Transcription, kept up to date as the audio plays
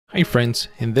Hi friends,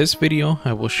 in this video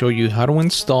I will show you how to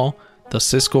install the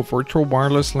Cisco Virtual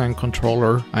Wireless LAN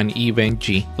Controller on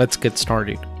qemu-img. Let's get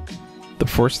started. The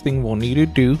first thing we'll need to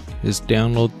do is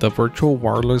download the Virtual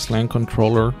Wireless LAN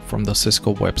Controller from the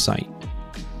Cisco website.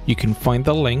 You can find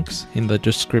the links in the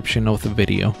description of the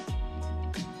video.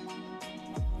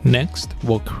 Next,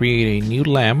 we'll create a new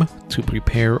lab to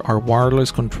prepare our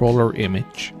wireless controller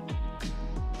image.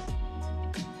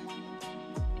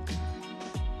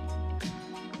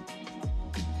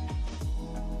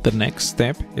 The next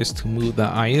step is to move the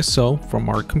ISO from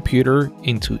our computer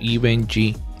into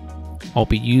qemu-img. I'll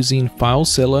be using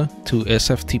FileZilla to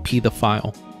SFTP the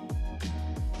file.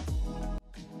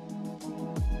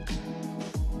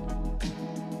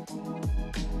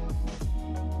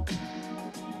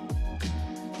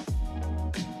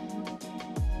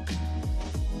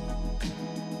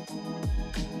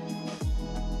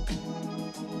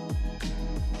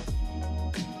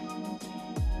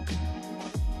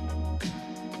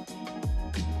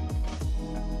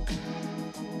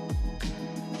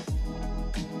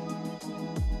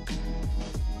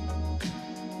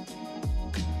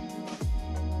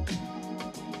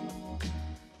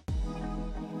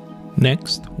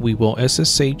 Next, we will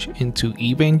SSH into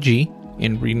qemu-img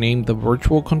and rename the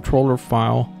virtual controller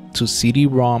file to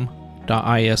cdrom.iso.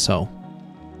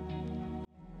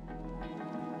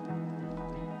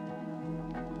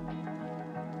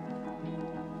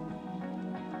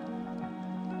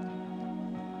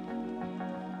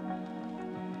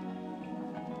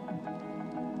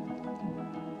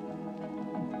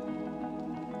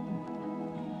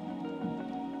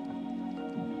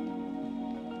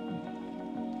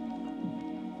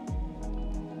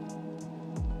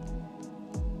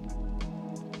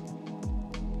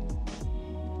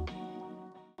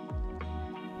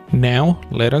 Now,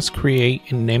 let us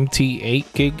create an empty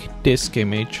 8 gig disk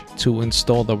image to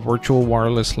install the Virtual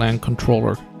Wireless LAN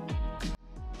Controller.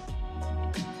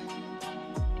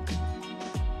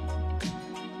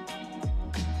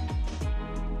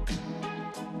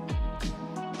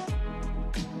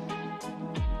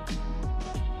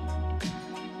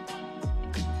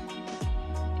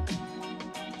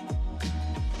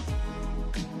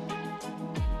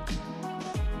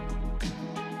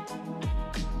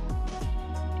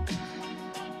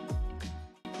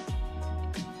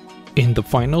 In the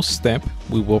final step,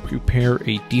 we will prepare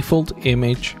a default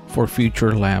image for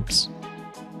future labs.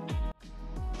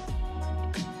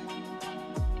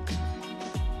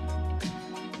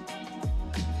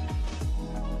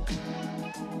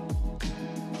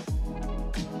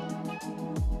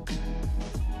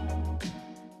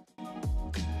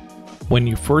 When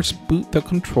you first boot the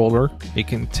controller, it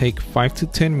can take 5 to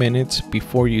 10 minutes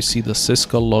before you see the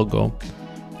Cisco logo.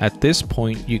 At this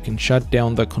point, you can shut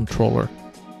down the controller.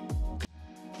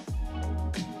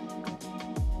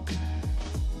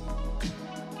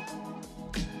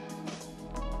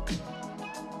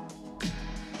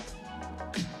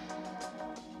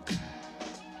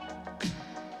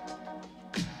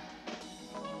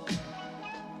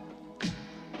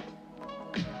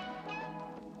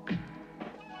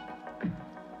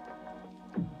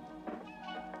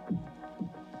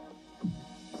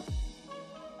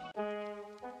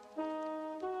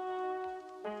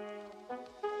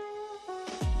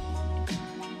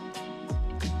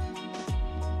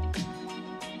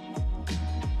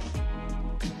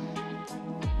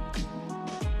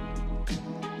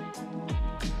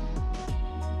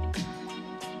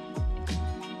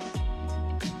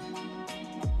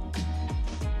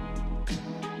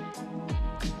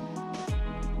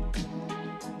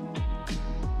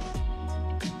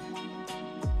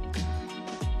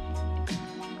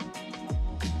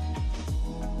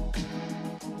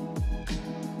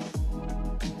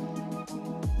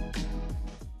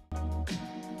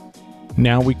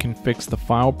 Now we can fix the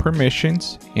file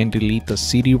permissions and delete the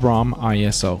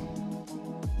cdrom.iso.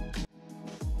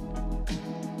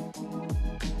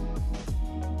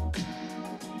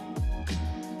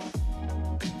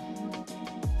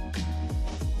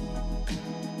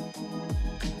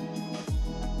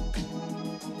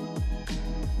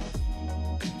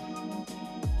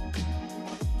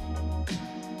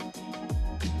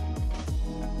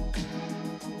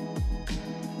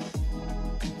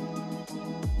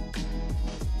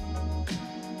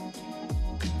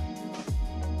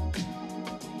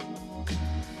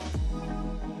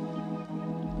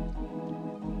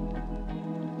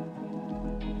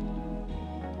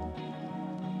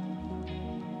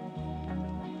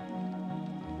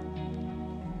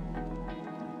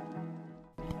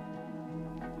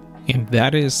 And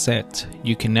that is set.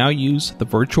 You can now use the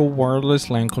Virtual Wireless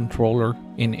LAN Controller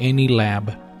in any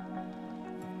lab.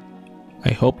 I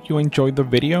I hope you enjoyed the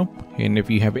video, and if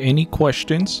you have any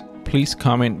questions, please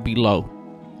comment below.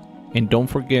 And don't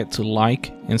forget to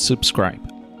like and subscribe.